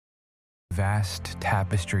vast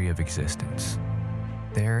tapestry of existence,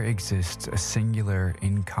 there exists a singular,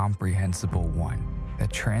 incomprehensible one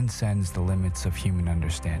that transcends the limits of human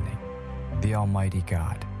understanding, the Almighty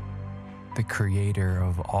God, the creator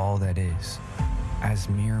of all that is. As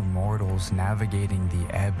mere mortals navigating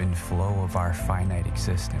the ebb and flow of our finite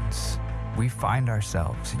existence, we find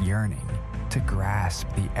ourselves yearning to grasp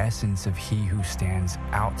the essence of He who stands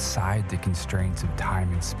outside the constraints of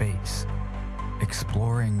time and space.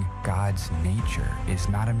 Exploring God's nature is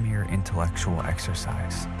not a mere intellectual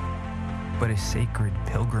exercise, but a sacred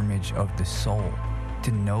pilgrimage of the soul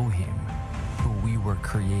to know Him who we were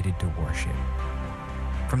created to worship.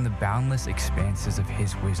 From the boundless expanses of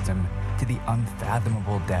His wisdom to the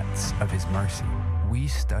unfathomable depths of His mercy, we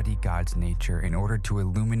study God's nature in order to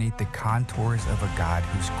illuminate the contours of a God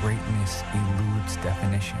whose greatness eludes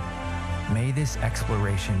definition. May this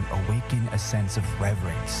exploration awaken a sense of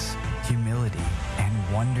reverence, humility,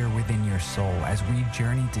 and wonder within your soul as we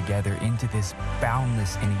journey together into this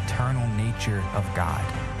boundless and eternal nature of God,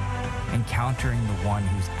 encountering the one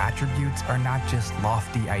whose attributes are not just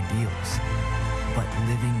lofty ideals, but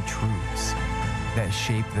living truths that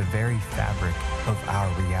shape the very fabric of our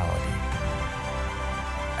reality.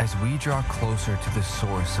 As we draw closer to the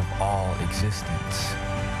source of all existence,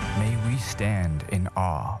 may we stand in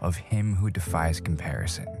awe of Him who defies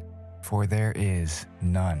comparison, for there is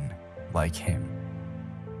none like Him.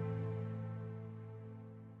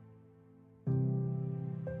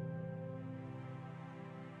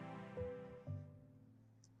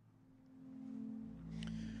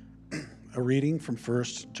 A reading from 1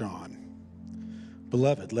 John.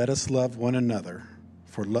 Beloved, let us love one another,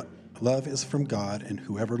 for love is from God, and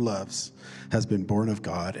whoever loves has been born of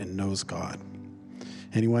God and knows God.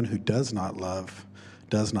 Anyone who does not love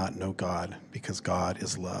does not know God, because God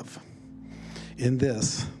is love. In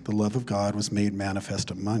this, the love of God was made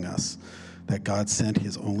manifest among us, that God sent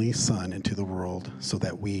His only Son into the world so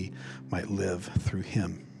that we might live through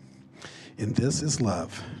Him. In this is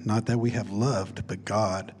love, not that we have loved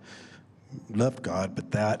God,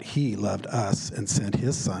 but that He loved us and sent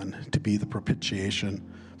His Son to be the propitiation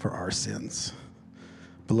for our sins.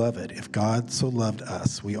 Beloved, if God so loved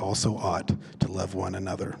us, we also ought to love one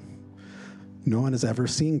another. No one has ever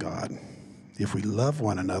seen God. If we love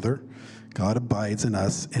one another, God abides in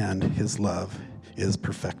us, and His love is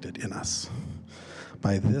perfected in us.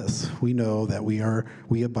 By this we know that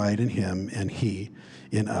we abide in Him and He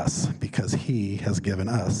in us, because He has given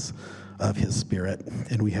us of His Spirit,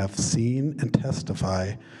 and we have seen and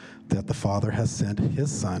testify that the Father has sent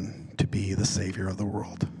His Son to be the Savior of the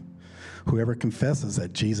world. Whoever confesses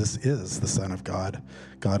that Jesus is the Son of God,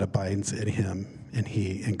 God abides in Him, and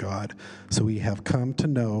He in God. So we have come to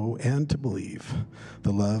know and to believe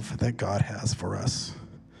the love that God has for us.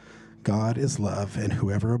 God is love, and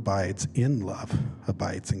whoever abides in love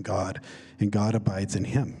abides in God, and God abides in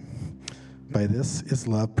him. By this is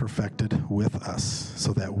love perfected with us,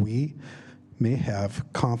 so that we may have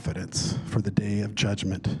confidence for the day of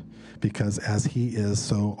judgment, because as He is,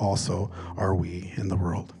 so also are we in the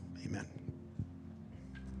world. Amen.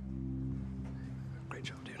 Great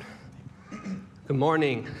job, dude. Good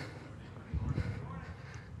morning.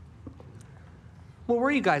 Where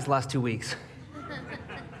were you guys last 2 weeks?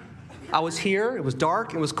 I was here. It was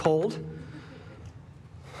dark. It was cold.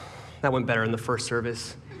 That went better in the first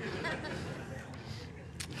service.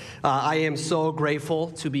 I am so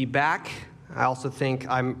grateful to be back. I also think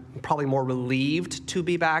I'm probably more relieved to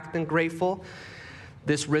be back than grateful.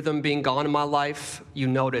 This rhythm being gone in my life, you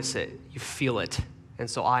notice it, you feel it. And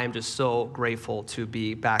so I am just so grateful to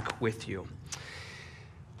be back with you.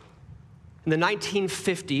 In the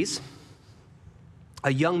 1950s,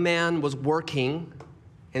 a young man was working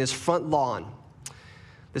in his front lawn.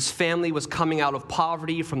 This family was coming out of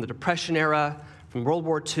poverty from the Depression era, from World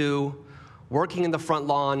War II, working in the front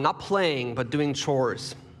lawn, not playing, but doing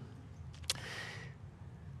chores.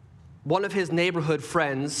 One of his neighborhood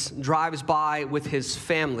friends drives by with his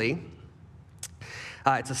family.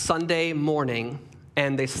 It's a Sunday morning,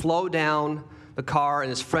 and they slow down the car, and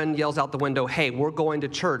his friend yells out the window, "Hey, we're going to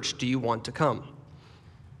church. Do you want to come?"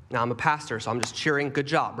 Now, I'm a pastor, so I'm just cheering. Good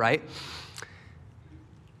job, right?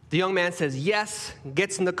 The young man says yes,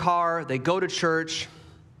 gets in the car. They go to church.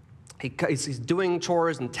 He's doing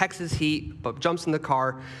chores in Texas heat, but jumps in the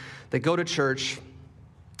car. They go to church.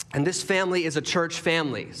 And this family is a church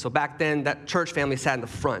family. So back then, that church family sat in the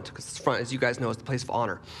front, because the front, as you guys know, is the place of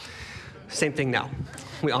honor. Same thing now.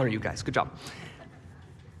 We honor you guys. Good job.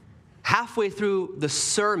 Halfway through the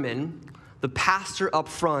sermon, the pastor up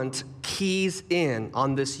front keys in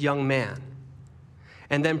on this young man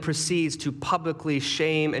and then proceeds to publicly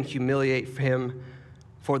shame and humiliate him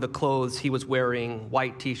for the clothes he was wearing,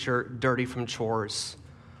 white t-shirt, dirty from chores,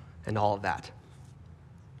 and all of that.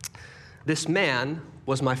 This man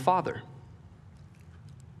was my father.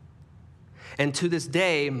 And to this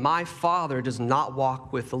day, my father does not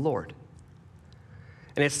walk with the Lord.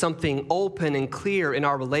 And it's something open and clear in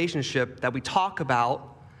our relationship that we talk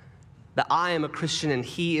about, that I am a Christian and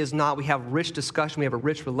he is not. We have rich discussion, we have a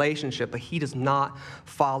rich relationship, but he does not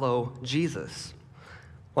follow Jesus.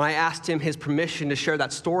 When I asked him his permission to share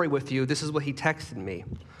that story with you, this is what he texted me.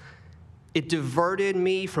 It diverted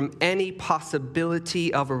me from any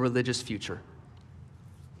possibility of a religious future.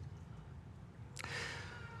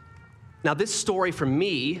 Now, this story for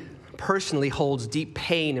me personally holds deep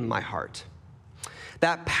pain in my heart.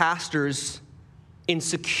 That pastor's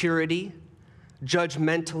insecurity,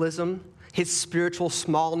 judgmentalism, his spiritual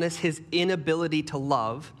smallness, his inability to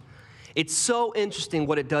love, it's so interesting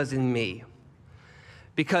what it does in me.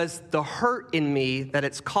 Because the hurt in me that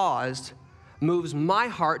it's caused moves my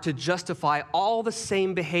heart to justify all the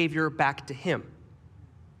same behavior back to him.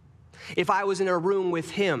 If I was in a room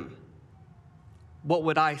with him, what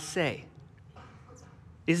would I say?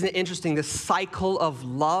 Isn't it interesting, the cycle of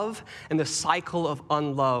love and the cycle of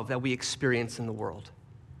unlove that we experience in the world?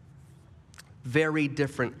 Very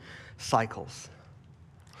different cycles.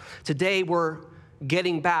 Today, we're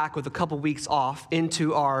getting back with a couple weeks off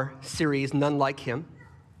into our series, None Like Him.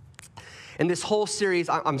 And this whole series,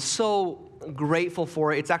 I'm so grateful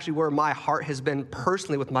for it. It's actually where my heart has been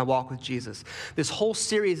personally with my walk with Jesus. This whole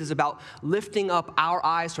series is about lifting up our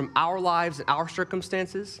eyes from our lives and our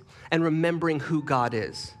circumstances and remembering who God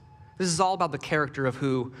is. This is all about the character of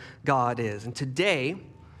who God is. And today,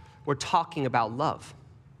 we're talking about love.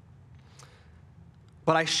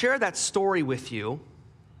 But I share that story with you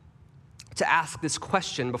to ask this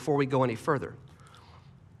question before we go any further.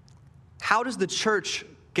 How does the church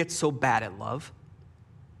get so bad at love?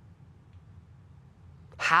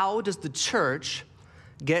 How does the church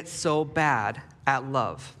get so bad at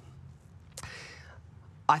love?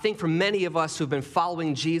 I think for many of us who've been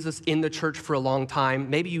following Jesus in the church for a long time,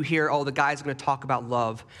 maybe you hear, oh, the guy's going to talk about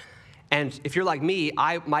love. And if you're like me,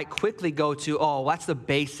 I might quickly go to, oh, that's the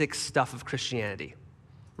basic stuff of Christianity,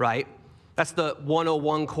 right? That's the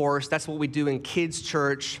 101 course. That's what we do in kids'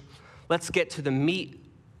 church. Let's get to the meat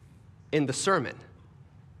in the sermon.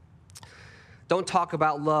 Don't talk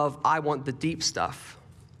about love. I want the deep stuff.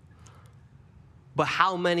 But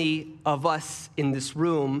how many of us in this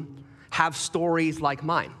room have stories like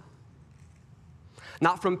mine?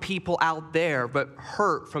 Not from people out there, but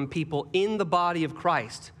hurt from people in the body of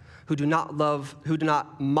Christ who do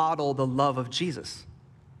not model the love of Jesus.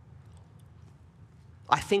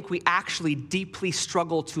 I think we actually deeply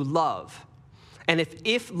struggle to love. And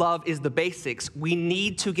if love is the basics, we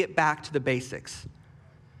need to get back to the basics.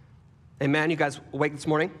 Amen? You guys awake this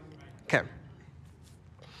morning? Okay.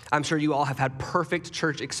 I'm sure you all have had perfect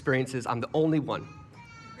church experiences. I'm the only one.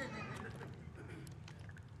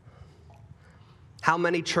 How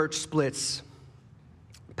many church splits,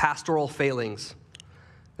 pastoral failings,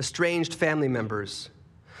 estranged family members,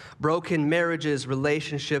 broken marriages,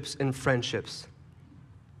 relationships, and friendships?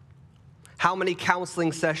 How many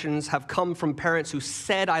counseling sessions have come from parents who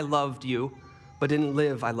said, I loved you, but didn't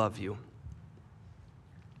live, I love you?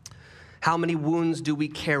 How many wounds do we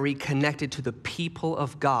carry connected to the people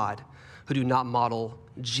of God who do not model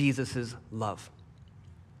Jesus' love?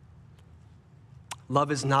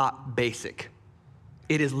 Love is not basic.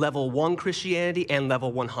 It is level 1 Christianity and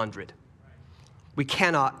level 100. We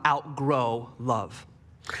cannot outgrow love.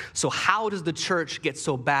 So how does the church get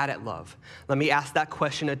so bad at love? Let me ask that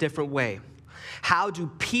question a different way. How do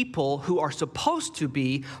people who are supposed to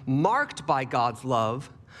be marked by God's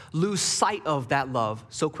love lose sight of that love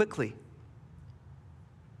so quickly?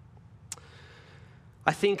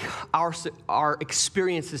 I think our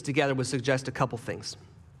experiences together would suggest a couple things.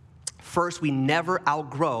 First, we never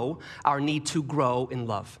outgrow our need to grow in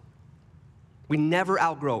love. We never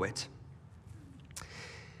outgrow it.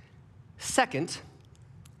 Second,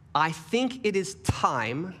 I think it is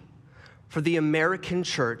time for the American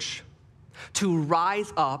church to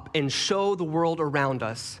rise up and show the world around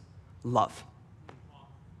us love.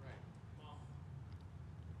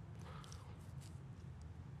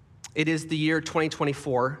 It is the year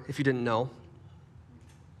 2024, if you didn't know.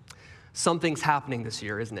 Something's happening this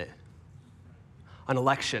year, isn't it? An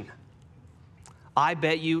election. I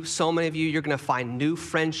bet you, so many of you, you're going to find new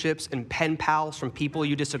friendships and pen pals from people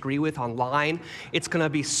you disagree with online. It's going to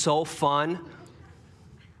be so fun.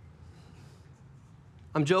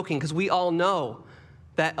 I'm joking, because we all know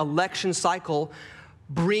that election cycle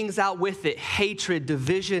brings out with it hatred,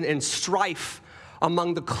 division, and strife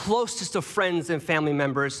among the closest of friends and family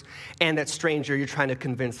members and that stranger you're trying to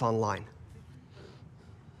convince online.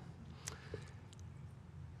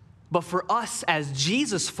 But for us as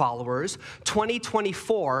Jesus followers,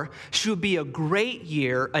 2024 should be a great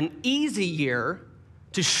year, an easy year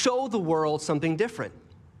to show the world something different,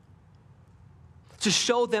 to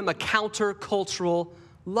show them a countercultural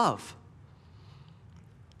love.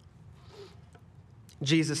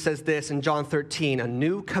 Jesus says this in John 13, "A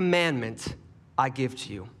new commandment I give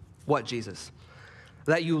to you." What, Jesus?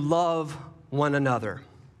 "That you love one another."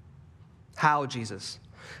 How, Jesus?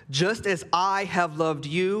 "Just as I have loved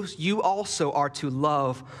you, you also are to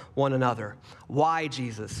love one another." Why,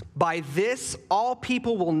 Jesus? "By this, all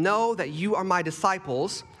people will know that you are my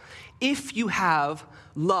disciples if you have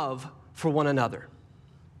love for one another."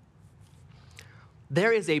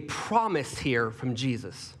 There is a promise here from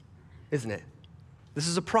Jesus, isn't it? This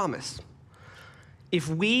is a promise. If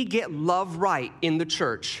we get love right in the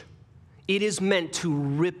church, it is meant to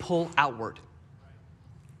ripple outward.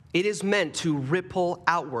 It is meant to ripple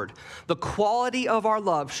outward. The quality of our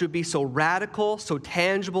love should be so radical, so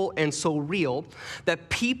tangible, and so real that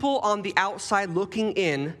people on the outside looking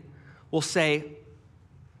in will say,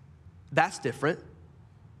 "That's different.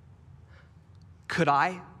 Could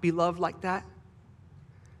I be loved like that?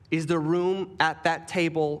 Is there room at that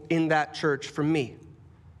table in that church for me?"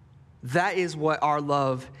 That is what our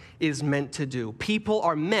love is meant to do. People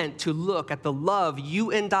are meant to look at the love you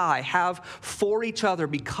and I have for each other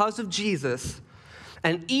because of Jesus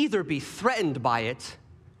and either be threatened by it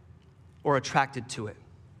or attracted to it.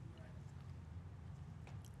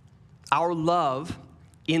 Our love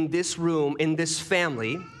in this room, in this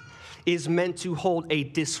family, is meant to hold a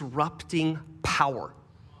disrupting power.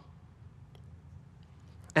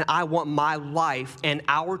 And I want my life and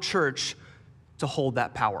our church to hold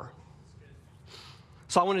that power.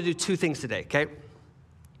 So I want to do two things today, okay?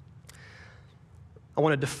 I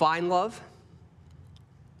want to define love,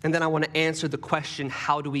 and then I want to answer the question,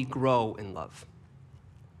 how do we grow in love?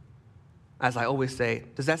 As I always say,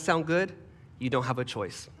 does that sound good? You don't have a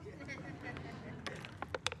choice.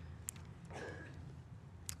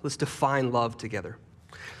 Let's define love together.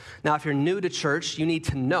 Now, if you're new to church, you need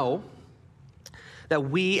to know that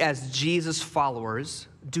we as Jesus followers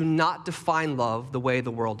do not define love the way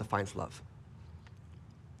the world defines love.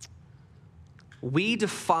 We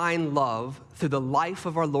define love through the life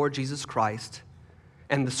of our Lord Jesus Christ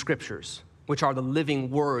and the scriptures, which are the living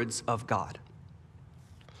words of God.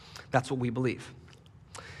 That's what we believe.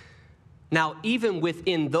 Now, even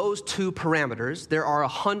within those two parameters, there are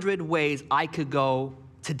 100 ways I could go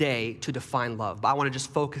today to define love, but I want to just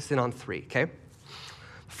focus in on three, okay?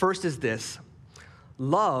 First is this: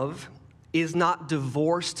 love is not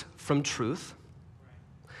divorced from truth,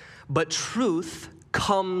 but truth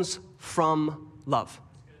comes from love.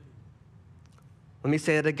 Let me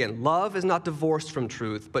say it again. Love is not divorced from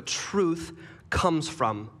truth, but truth comes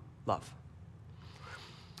from love.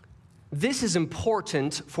 This is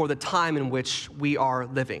important for the time in which we are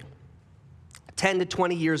living. 10 to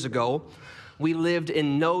 20 years ago, we lived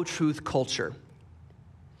in no truth culture.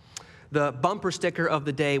 The bumper sticker of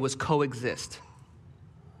the day was "coexist."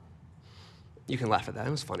 You can laugh at that,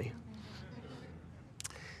 it was funny.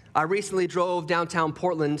 I recently drove downtown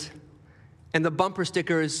Portland, and the bumper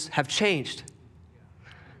stickers have changed.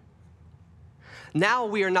 Now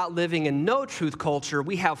we are not living in no truth culture,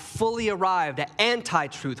 we have fully arrived at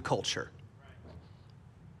anti-truth culture.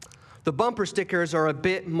 The bumper stickers are a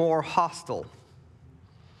bit more hostile.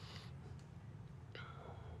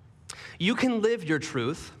 You can live your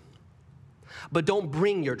truth, but don't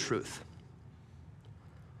bring your truth.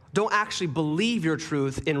 Don't actually believe your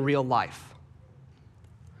truth in real life.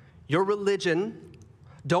 Your religion,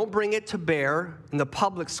 don't bring it to bear in the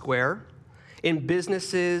public square, in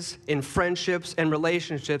businesses, in friendships and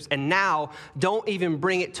relationships, and now don't even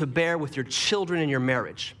bring it to bear with your children in your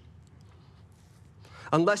marriage.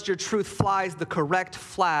 Unless your truth flies the correct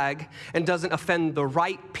flag and doesn't offend the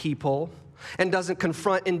right people and doesn't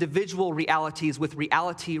confront individual realities with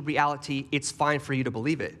reality, it's fine for you to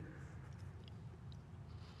believe it.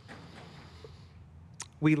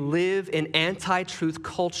 We live in anti-truth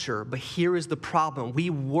culture, but here is the problem.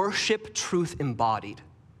 We worship truth embodied.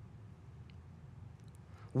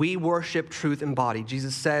 We worship truth embodied.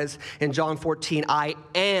 Jesus says in John 14, "I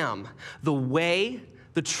am the way,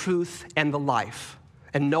 the truth, and the life,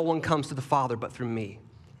 and no one comes to the Father but through me."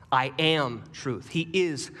 I am truth. He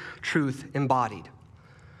is truth embodied.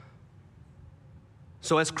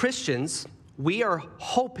 So as Christians, we are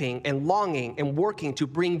hoping and longing and working to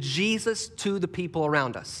bring Jesus to the people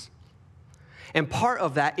around us. And part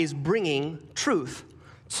of that is bringing truth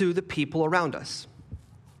to the people around us.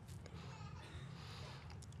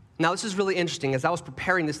 Now, this is really interesting. As I was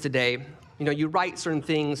preparing this today, you write certain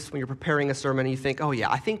things when you're preparing a sermon, and you think, oh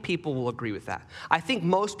yeah, I think people will agree with that. I think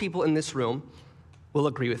most people in this room will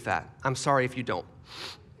agree with that. I'm sorry if you don't.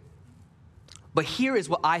 But here is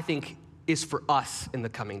what I think is for us in the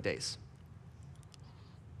coming days.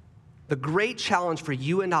 The great challenge for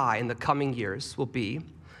you and I in the coming years will be,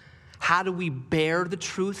 how do we bear the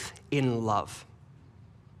truth in love?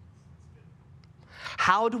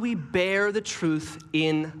 How do we bear the truth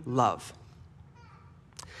in love?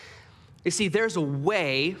 You see, there's a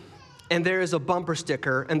way, and there is a bumper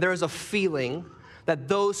sticker, and there is a feeling that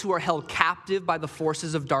those who are held captive by the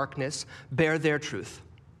forces of darkness bear their truth.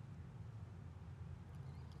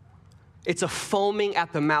 It's a foaming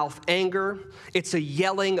at the mouth anger. It's a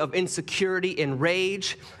yelling of insecurity and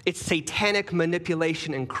rage. It's satanic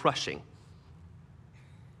manipulation and crushing.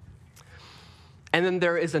 And then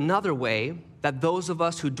there is another way that those of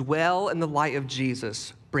us who dwell in the light of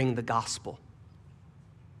Jesus bring the gospel.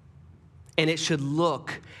 And it should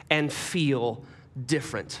look and feel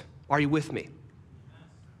different. Are you with me?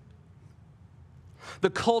 The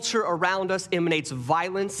culture around us emanates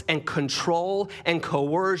violence and control and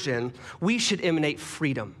coercion. We should emanate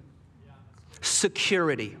freedom,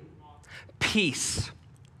 security, peace.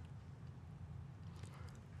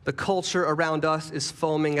 The culture around us is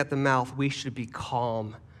foaming at the mouth. We should be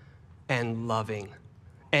calm and loving,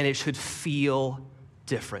 and it should feel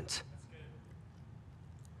different.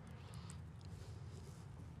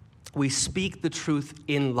 We speak the truth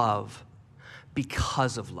in love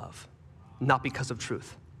because of love, not because of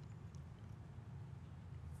truth.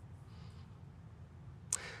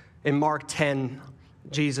 In Mark 10,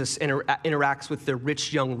 Jesus interacts with the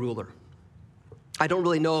rich young ruler. I don't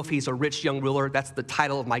really know if he's a rich young ruler. That's the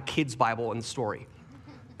title of my kids' Bible in the story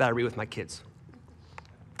that I read with my kids.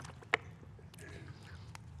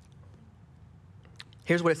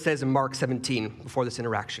 Here's what it says in Mark 17 before this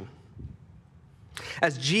interaction.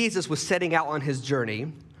 As Jesus was setting out on his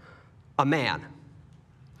journey, a man,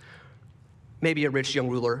 maybe a rich young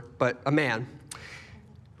ruler, but a man,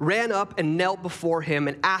 ran up and knelt before him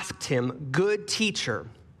and asked him, "Good teacher,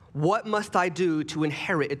 what must I do to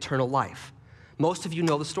inherit eternal life?" Most of you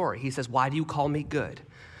know the story. He says, "Why do you call me good?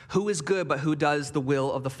 Who is good but who does the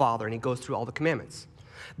will of the Father?" And he goes through all the commandments.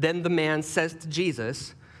 Then the man says to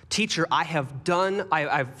Jesus, "Teacher,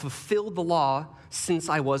 I've fulfilled the law since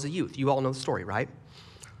I was a youth." You all know the story, right?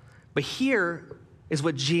 But here is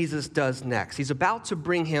what Jesus does next. He's about to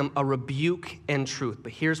bring him a rebuke and truth.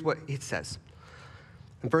 But here's what it says.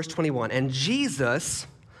 In verse 21, "And Jesus,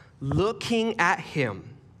 looking at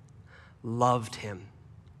him, loved him."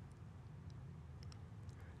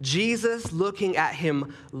 Jesus, looking at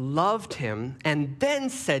him, loved him, and then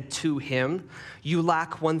said to him, "You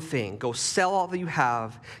lack one thing. Go sell all that you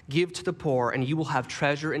have, give to the poor, and you will have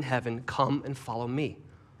treasure in heaven. Come and follow me."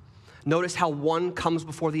 Notice how one comes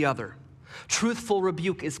before the other. Truthful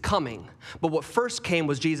rebuke is coming, but what first came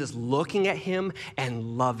was Jesus looking at him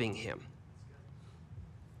and loving him.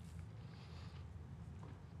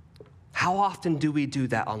 How often do we do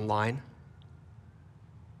that online?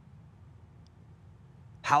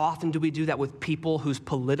 How often do we do that with people whose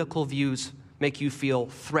political views make you feel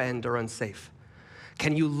threatened or unsafe?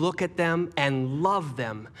 Can you look at them and love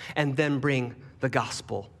them and then bring the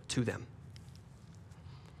gospel to them?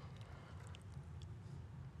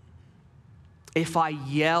 If I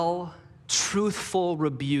yell truthful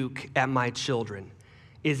rebuke at my children,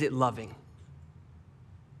 is it loving?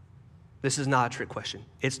 This is not a trick question.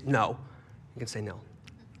 It's no. You can say no.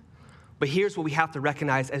 But here's what we have to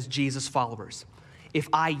recognize as Jesus followers. If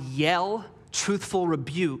I yell truthful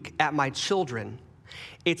rebuke at my children,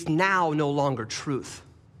 it's now no longer truth.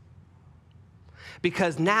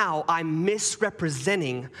 Because now I'm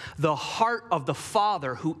misrepresenting the heart of the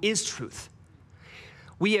Father who is truth.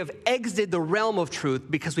 We have exited the realm of truth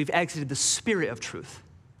because we've exited the spirit of truth.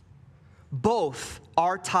 Both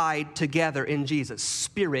are tied together in Jesus,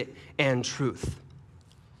 spirit and truth.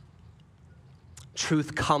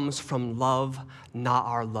 Truth comes from love, not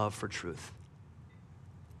our love for truth.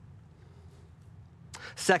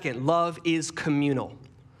 Second, love is communal.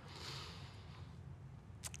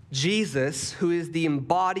 Jesus, who is the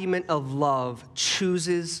embodiment of love,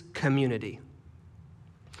 chooses community.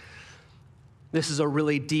 This is a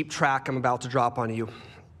really deep track I'm about to drop on you.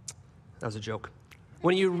 That was a joke.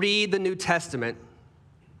 When you read the New Testament,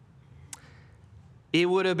 it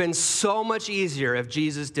would have been so much easier if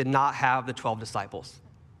Jesus did not have the 12 disciples.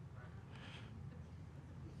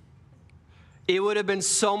 It would have been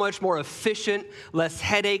so much more efficient, less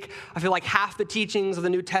headache. I feel like half the teachings of the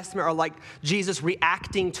New Testament are like Jesus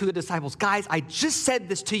reacting to the disciples. Guys, I just said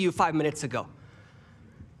this to you 5 minutes ago.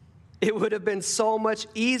 It would have been so much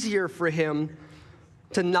easier for him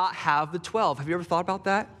to not have the 12. Have you ever thought about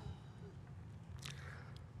that?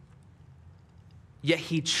 Yet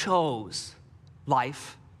he chose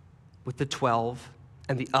life with the 12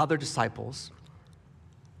 and the other disciples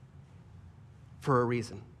for a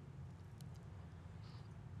reason.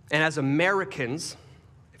 And as Americans,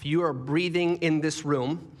 if you are breathing in this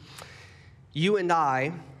room, you and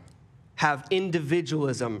I have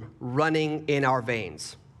individualism running in our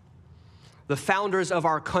veins. The founders of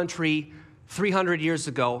our country 300 years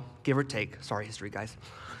ago, give or take, sorry, history guys,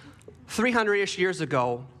 300-ish years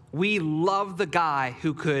ago, we loved the guy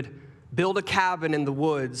who could build a cabin in the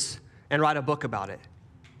woods and write a book about it.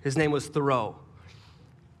 His name was Thoreau.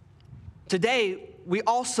 Today, we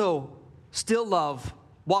also still love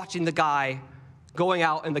watching the guy going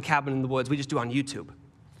out in the cabin in the woods. We just do it on YouTube.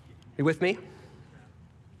 You with me?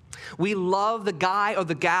 We love the guy or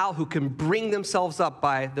the gal who can bring themselves up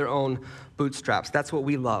by their own bootstraps. That's what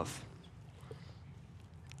we love.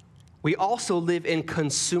 We also live in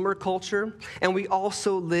consumer culture, and we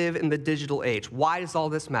also live in the digital age. Why does all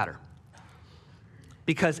this matter?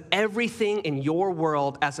 Because everything in your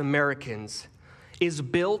world as Americans is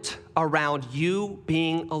built around you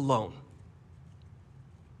being alone.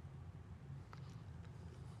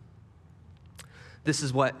 This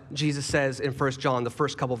is what Jesus says in 1 John, the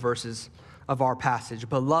first couple verses of our passage.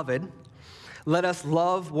 Beloved, let us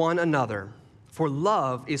love one another, for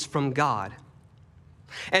love is from God.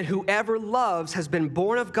 And whoever loves has been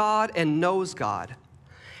born of God and knows God.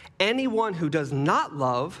 Anyone who does not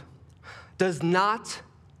love does not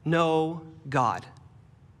know God,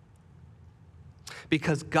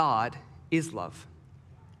 because God is love.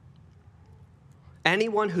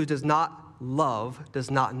 Anyone who does not love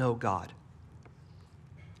does not know God.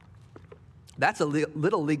 That's a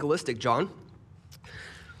little legalistic, John.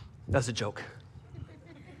 That's a joke.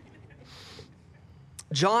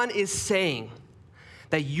 John is saying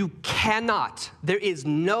that you cannot, there is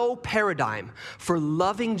no paradigm for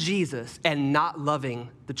loving Jesus and not loving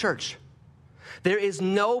the church. There is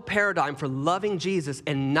no paradigm for loving Jesus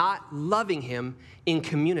and not loving him in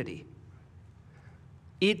community.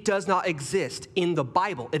 It does not exist in the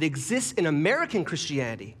Bible. It exists in American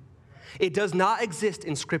Christianity. It does not exist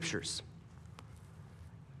in scriptures.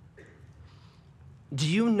 Do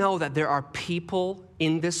you know that there are people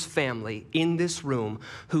in this family, in this room,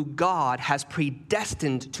 who God has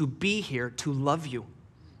predestined to be here to love you?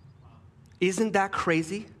 Isn't that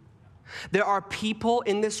crazy? There are people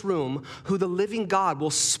in this room who the living God will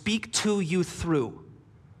speak to you through,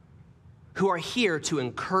 who are here to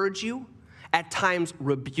encourage you, at times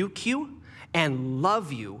rebuke you, and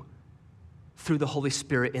love you through the Holy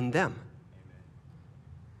Spirit in them.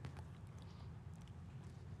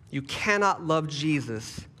 You cannot love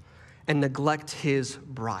Jesus and neglect his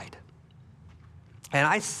bride. And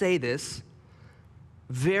I say this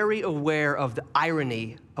very aware of the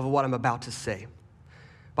irony of what I'm about to say.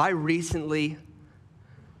 But I recently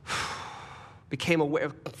became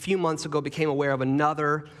aware, a few months ago, became aware of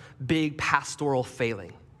another big pastoral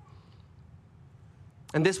failing.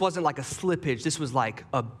 And this wasn't like a slippage, this was like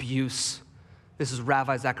abuse. This is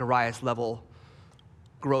Ravi Zacharias level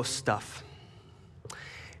gross stuff.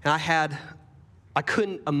 And I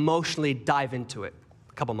couldn't emotionally dive into it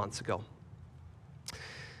a couple months ago.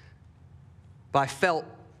 But I felt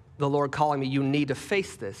the Lord calling me, you need to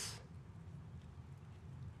face this.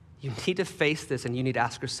 You need to face this, and you need to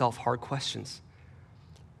ask yourself hard questions.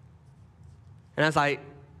 And as I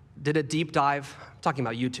did a deep dive, I'm talking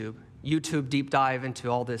about YouTube deep dive into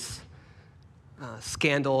all this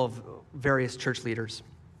scandal of various church leaders,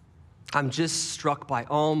 I'm just struck by,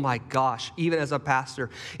 oh my gosh, even as a pastor,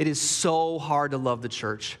 it is so hard to love the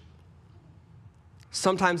church.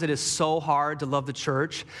 Sometimes it is so hard to love the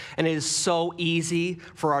church, and it is so easy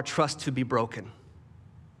for our trust to be broken.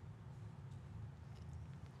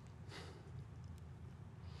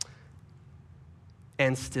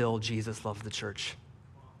 And still, Jesus loves the church.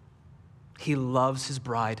 He loves his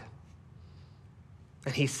bride.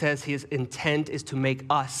 And he says his intent is to make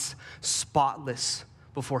us spotless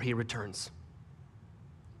before he returns.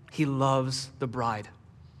 He loves the bride.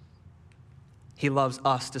 He loves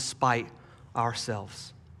us despite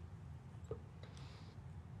ourselves.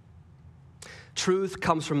 Truth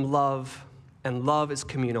comes from love, and love is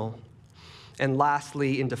communal. And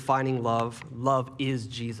lastly, in defining love, love is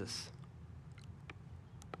Jesus.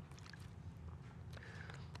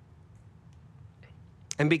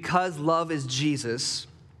 And because love is Jesus,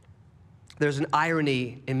 there's an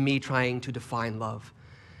irony in me trying to define love.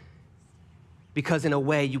 Because in a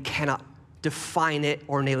way, you cannot define it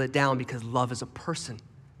or nail it down, because love is a person.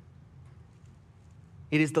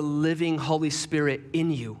 It is the living Holy Spirit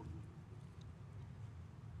in you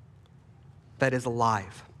that is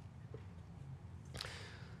alive.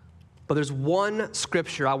 But there's one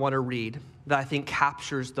scripture I want to read that I think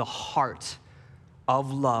captures the heart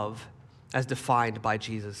of love as defined by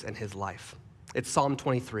Jesus and his life. It's Psalm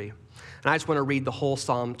 23. And I just want to read the whole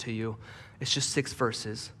psalm to you. It's just 6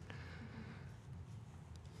 verses.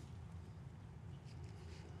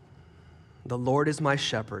 The Lord is my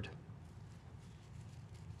shepherd.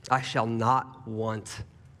 I shall not want.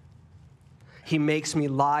 He makes me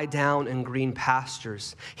lie down in green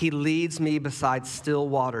pastures. He leads me beside still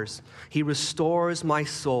waters. He restores my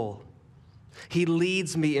soul. He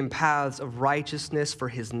leads me in paths of righteousness for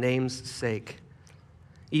his name's sake.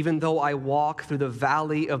 Even though I walk through the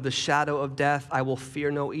valley of the shadow of death, I will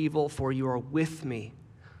fear no evil, for you are with me.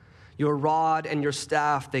 Your rod and your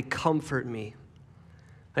staff, they comfort me.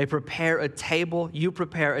 You prepare a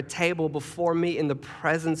table before me in the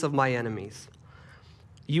presence of my enemies.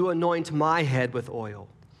 You anoint my head with oil.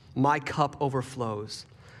 My cup overflows.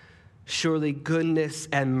 Surely goodness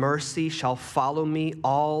and mercy shall follow me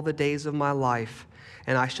all the days of my life,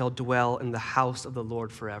 and I shall dwell in the house of the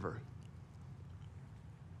Lord forever.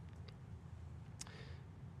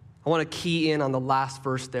 I want to key in on the last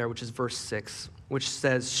verse there, which is verse 6, which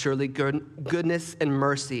says, surely goodness and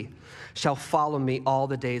mercy shall follow me all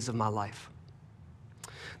the days of my life.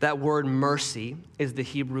 That word mercy is the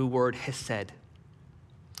Hebrew word hesed,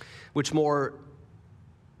 which more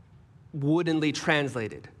woodenly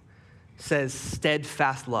translated says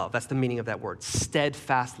steadfast love. That's the meaning of that word,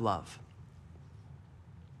 steadfast love.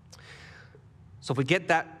 So if we get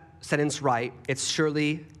that sentence right, it's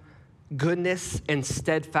surely goodness and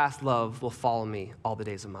steadfast love will follow me all the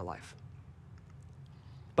days of my life.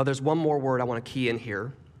 But there's one more word I want to key in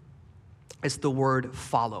here. It's the word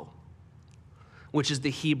follow, which is the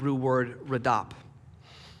Hebrew word radap.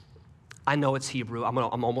 I know it's Hebrew. I'm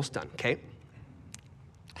almost done, okay?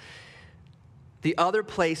 The other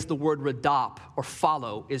place the word radap, or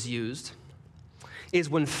follow, is used is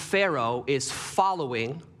when Pharaoh is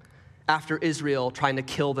following after Israel, trying to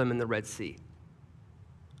kill them in the Red Sea.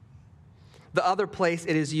 The other place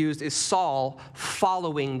it is used is Saul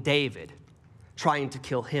following David, trying to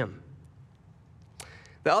kill him.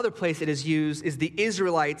 The other place it is used is the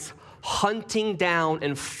Israelites hunting down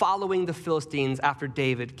and following the Philistines after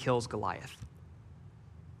David kills Goliath.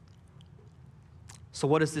 So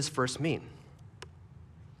what does this verse mean?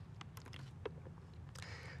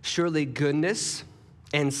 Surely goodness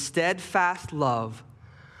and steadfast love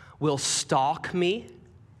will stalk me,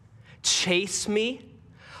 chase me,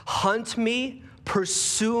 hunt me,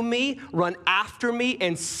 pursue me, run after me,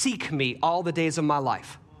 and seek me all the days of my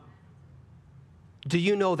life. Do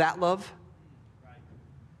you know that love?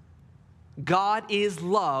 God is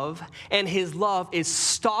love, and his love is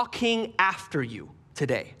stalking after you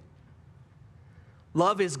today.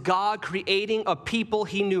 Love is God creating a people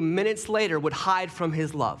he knew minutes later would hide from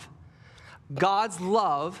his love. God's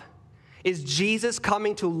love is Jesus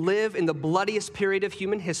coming to live in the bloodiest period of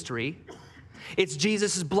human history. It's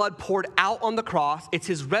Jesus' blood poured out on the cross. It's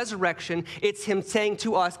his resurrection. It's him saying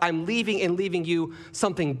to us, I'm leaving and leaving you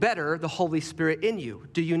something better, the Holy Spirit in you.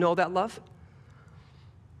 Do you know that love?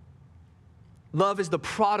 Love is the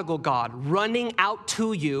prodigal God running out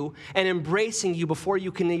to you and embracing you before you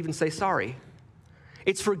can even say sorry.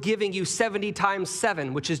 It's forgiving you 70 times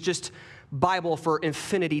 7, which is just Bible for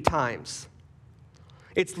infinity times.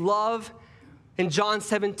 It's love in John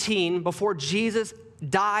 17, before Jesus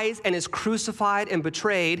dies and is crucified and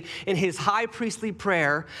betrayed, in his high priestly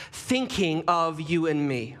prayer, thinking of you and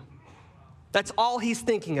me. That's all he's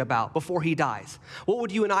thinking about before he dies. What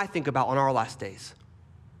would you and I think about on our last days?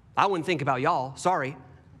 I wouldn't think about y'all, sorry.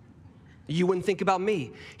 You wouldn't think about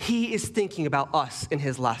me. He is thinking about us in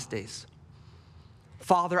his last days.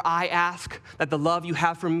 Father, I ask that the love you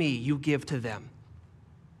have for me, you give to them.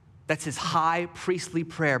 That's his high priestly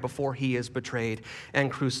prayer before he is betrayed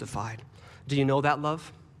and crucified. Do you know that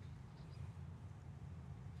love?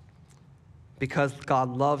 Because God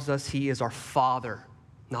loves us, he is our Father,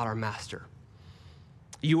 not our master.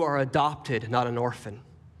 You are adopted, not an orphan.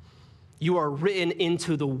 You are written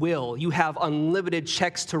into the will. You have unlimited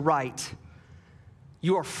checks to write.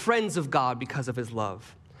 You are friends of God because of his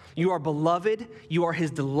love. You are beloved. You are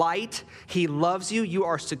his delight. He loves you. You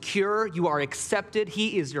are secure. You are accepted.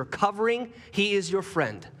 He is your covering. He is your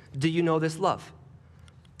friend. Do you know this love?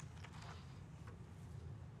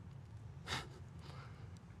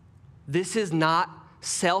 This is not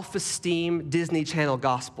self-esteem Disney Channel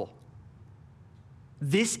gospel.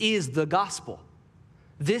 This is the gospel.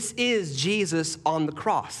 This is Jesus on the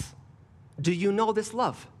cross. Do you know this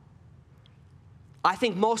love? I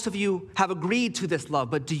think most of you have agreed to this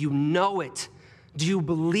love, but do you know it? Do you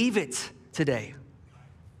believe it today?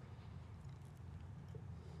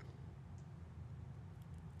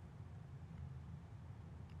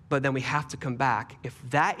 But then we have to come back. If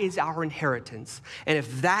that is our inheritance, and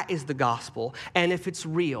if that is the gospel, and if it's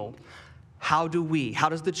real, how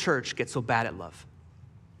does the church get so bad at love?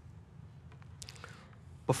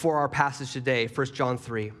 Before our passage today, 1 John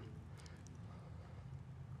 3.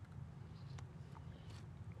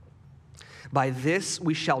 By this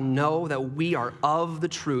we shall know that we are of the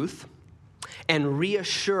truth and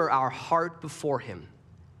reassure our heart before him.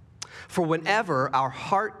 For whenever our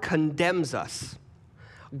heart condemns us,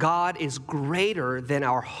 God is greater than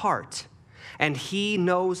our heart, and he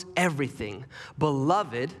knows everything.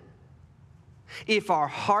 Beloved, if our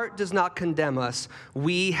heart does not condemn us,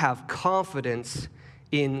 we have confidence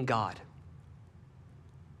in God.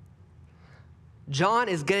 John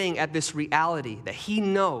is getting at this reality that he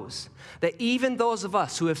knows that even those of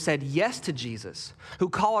us who have said yes to Jesus, who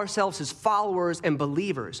call ourselves his followers and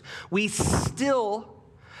believers, we still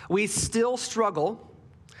struggle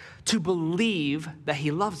to believe that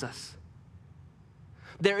he loves us.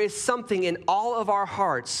 There is something in all of our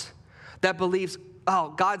hearts that believes, oh,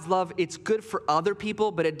 God's love, it's good for other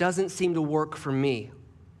people, but it doesn't seem to work for me.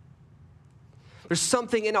 There's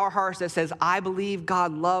something in our hearts that says, I believe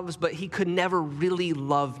God loves, but he could never really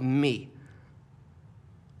love me.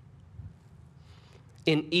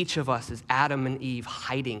 In each of us is Adam and Eve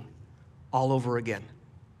hiding all over again.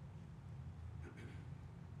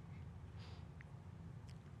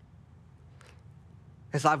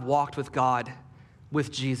 As I've walked with God,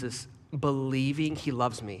 with Jesus, believing he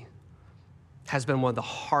loves me has been one of the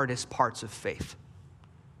hardest parts of faith.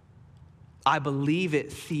 I believe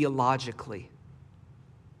it theologically.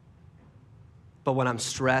 But when I'm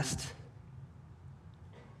stressed,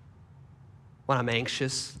 when I'm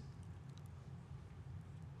anxious,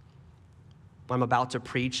 when I'm about to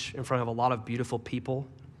preach in front of a lot of beautiful people,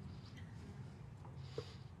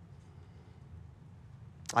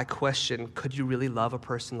 I question, could you really love a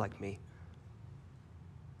person like me?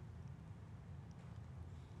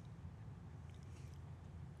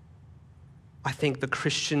 I think the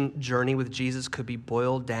Christian journey with Jesus could be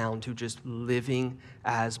boiled down to just living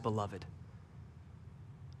as beloved.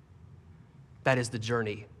 That is the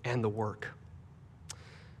journey and the work.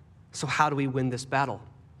 So how do we win this battle?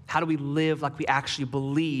 How do we live like we actually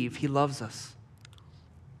believe he loves us?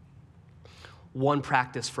 One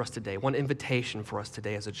practice for us today, one invitation for us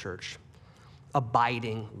today as a church: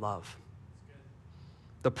 abiding love.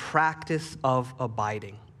 The practice of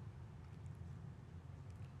abiding.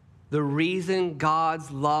 The reason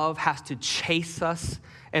God's love has to chase us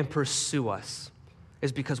and pursue us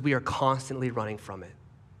is because we are constantly running from it.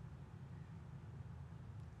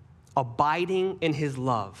 Abiding in his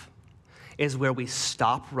love is where we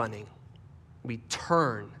stop running, we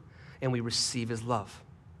turn, and we receive his love.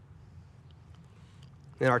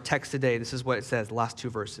 In our text today, this is what it says, the last two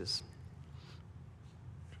verses.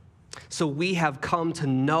 So we have come to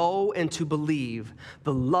know and to believe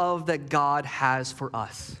the love that God has for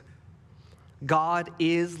us. God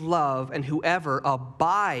is love, and whoever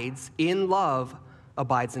abides in love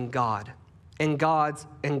abides in God, and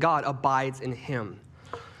God abides in him.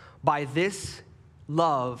 By this,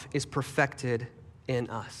 love is perfected in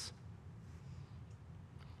us.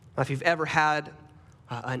 Now, if you've ever had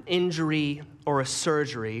an injury or a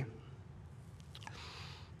surgery,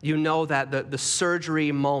 you know that the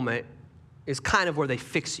surgery moment is kind of where they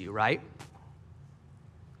fix you, right?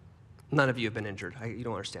 None of you have been injured. You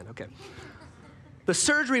don't understand. Okay. The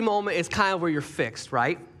surgery moment is kind of where you're fixed,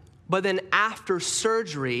 right? But then after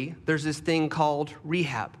surgery, there's this thing called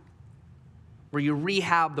rehab, where you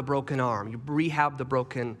rehab the broken arm, you rehab the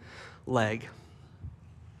broken leg.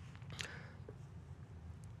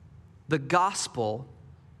 The gospel,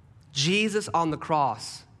 Jesus on the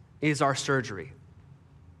cross, is our surgery.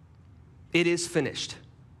 It is finished.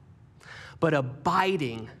 But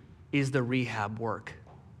abiding is the rehab work.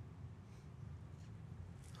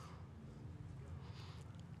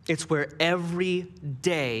 It's where every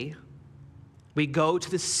day we go to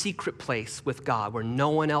the secret place with God where no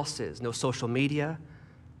one else is, no social media,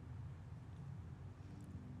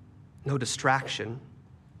 no distraction,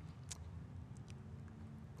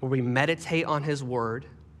 where we meditate on his word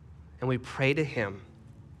and we pray to him.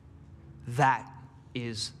 That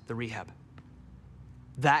is the rehab.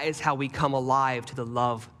 That is how we come alive to the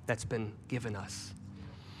love that's been given us.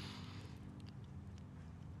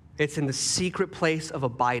 It's in the secret place of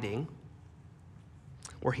abiding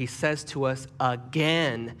where he says to us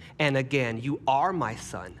again and again, you are my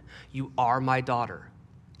son, you are my daughter,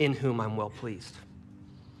 in whom I'm well pleased.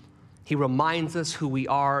 He reminds us who we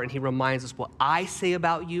are, and he reminds us what I say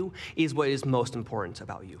about you is what is most important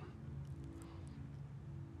about you.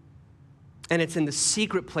 And it's in the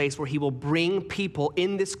secret place where he will bring people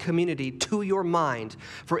in this community to your mind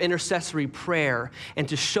for intercessory prayer and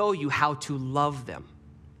to show you how to love them.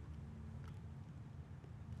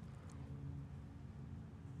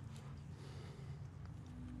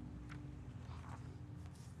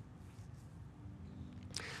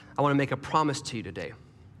 I want to make a promise to you today.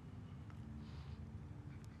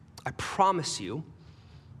 I promise you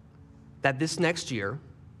that this next year,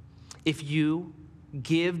 if you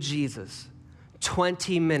give Jesus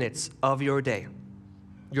 20 minutes of your day,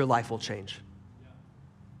 your life will change.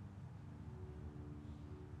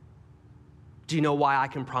 Do you know why I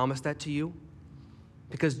can promise that to you?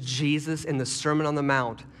 Because Jesus in the Sermon on the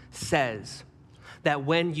Mount says that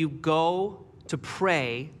when you go to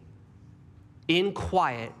pray in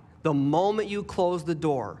quiet, the moment you close the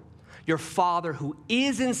door, your Father who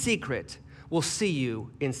is in secret will see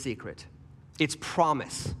you in secret. It's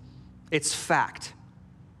promise. It's fact.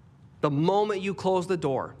 The moment you close the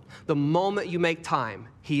door, the moment you make time,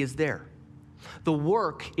 he is there. The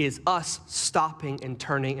work is us stopping and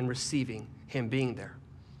turning and receiving him being there.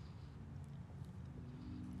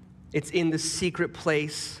 It's in the secret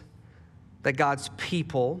place that God's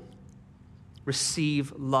people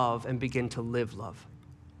receive love and begin to live love.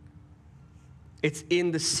 It's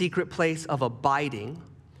in the secret place of abiding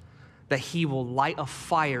that he will light a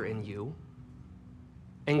fire in you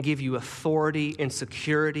and give you authority and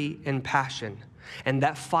security and passion, and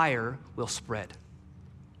that fire will spread.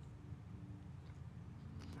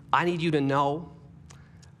 I need you to know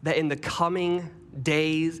that in the coming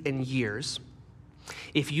days and years,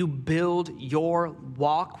 if you build your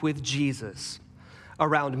walk with Jesus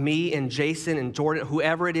around me and Jason and Jordan,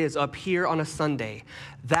 whoever it is up here on a Sunday,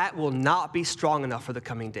 that will not be strong enough for the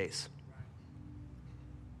coming days.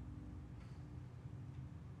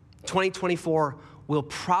 2024 will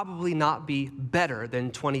probably not be better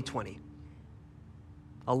than 2020.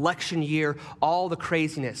 Election year, all the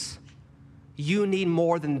craziness. You need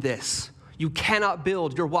more than this. You cannot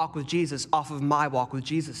build your walk with Jesus off of my walk with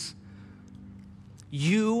Jesus.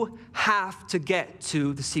 You have to get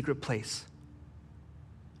to the secret place.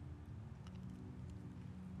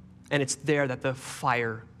 And it's there that the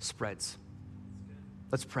fire spreads.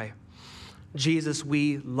 Let's pray. Jesus,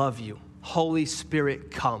 we love you. Holy Spirit,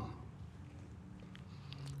 come.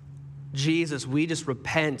 Jesus, we just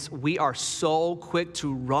repent. We are so quick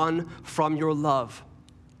to run from your love.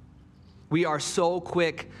 We are so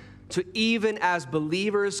quick to, even as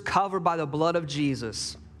believers covered by the blood of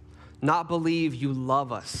Jesus, not believe you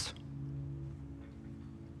love us.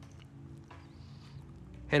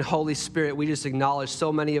 And Holy Spirit, we just acknowledge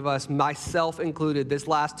so many of us, myself included, this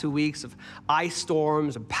last 2 weeks of ice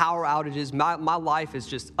storms and power outages. My life is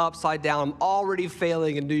just upside down. I'm already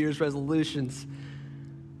failing in New Year's resolutions.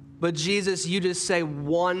 But Jesus, you just say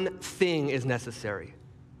one thing is necessary.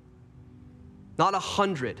 Not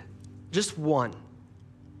 100, just one.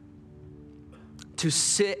 To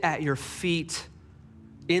sit at your feet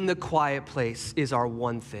in the quiet place is our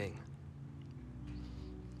one thing.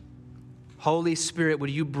 Holy Spirit, would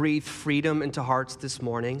you breathe freedom into hearts this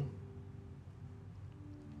morning?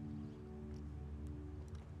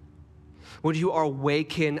 Would you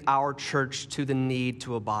awaken our church to the need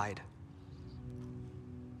to abide?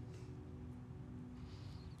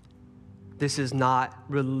 This is not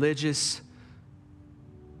religious.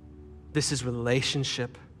 This is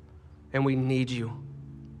relationship, and we need you.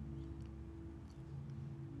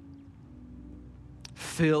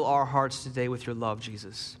 Fill our hearts today with your love,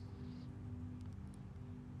 Jesus.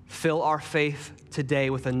 Fill our faith today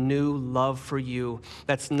with a new love for you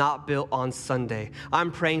that's not built on Sunday.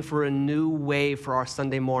 I'm praying for a new wave for our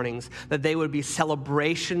Sunday mornings, that they would be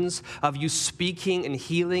celebrations of you speaking and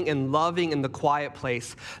healing and loving in the quiet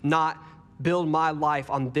place, not build my life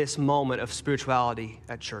on this moment of spirituality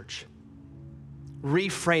at church.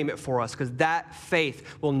 Reframe it for us, because that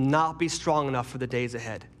faith will not be strong enough for the days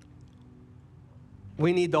ahead.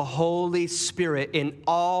 We need the Holy Spirit in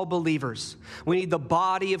all believers. We need the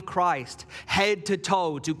body of Christ, head to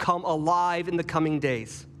toe, to come alive in the coming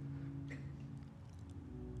days.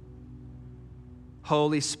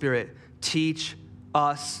 Holy Spirit, teach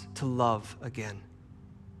us to love again.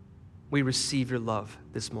 We receive your love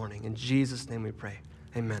this morning. In Jesus' name we pray.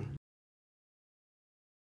 Amen.